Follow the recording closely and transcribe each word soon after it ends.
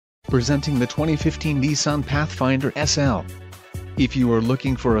Presenting the 2015 Nissan Pathfinder SL. If you are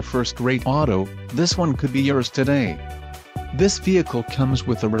looking for a first-rate auto, this one could be yours today. This vehicle comes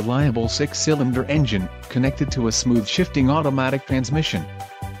with a reliable 6-cylinder engine, connected to a smooth shifting automatic transmission.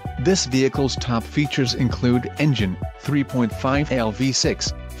 This vehicle's top features include engine, 3.5L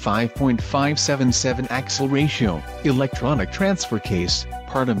V6, 5.577 axle ratio, electronic transfer case,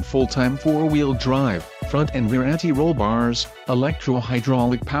 part-M full-time 4-wheel drive, front and rear anti-roll bars,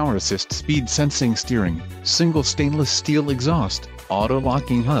 electro-hydraulic power assist speed sensing steering, single stainless steel exhaust,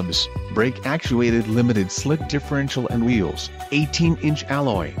 auto-locking hubs, brake-actuated limited slip differential and wheels, 18-inch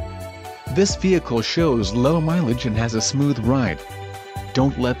alloy. This vehicle shows low mileage and has a smooth ride.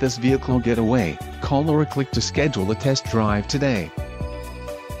 Don't let this vehicle get away. Call or click to schedule a test drive today.